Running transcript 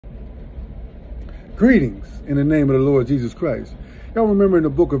Greetings in the name of the Lord Jesus Christ. Y'all remember in the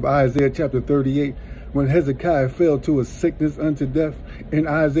book of Isaiah chapter 38, when Hezekiah fell to a sickness unto death, and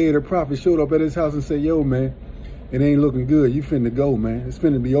Isaiah the prophet showed up at his house and said, yo, man, it ain't looking good. You finna go, man. It's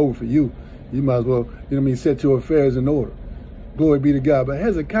finna be over for you. You might as well, set your affairs in order. Glory be to God. But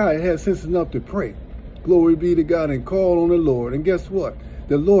Hezekiah had sense enough to pray. Glory be to God, and call on the Lord. And guess what?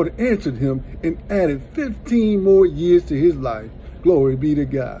 The Lord answered him and added 15 more years to his life. Glory be to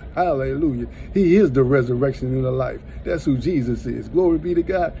God. Hallelujah. He is the resurrection and the life. That's who Jesus is. Glory be to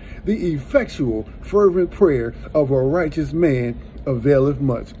God. The effectual, fervent prayer of a righteous man availeth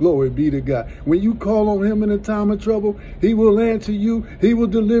much. Glory be to God. When you call on him in a time of trouble, he will answer you. He will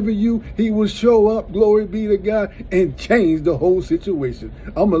deliver you. He will show up. Glory be to God, and change the whole situation.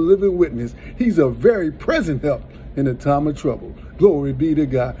 I'm a living witness. He's a very present help in a time of trouble. Glory be to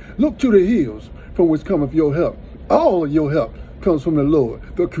God. Look to the hills from which cometh your help. All of your help comes from the Lord,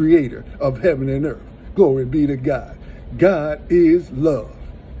 the creator of heaven and earth. Glory be to God. God is love.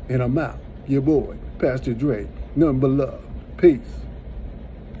 And I'm out. Your boy, Pastor Dre. Nothing but love. Peace.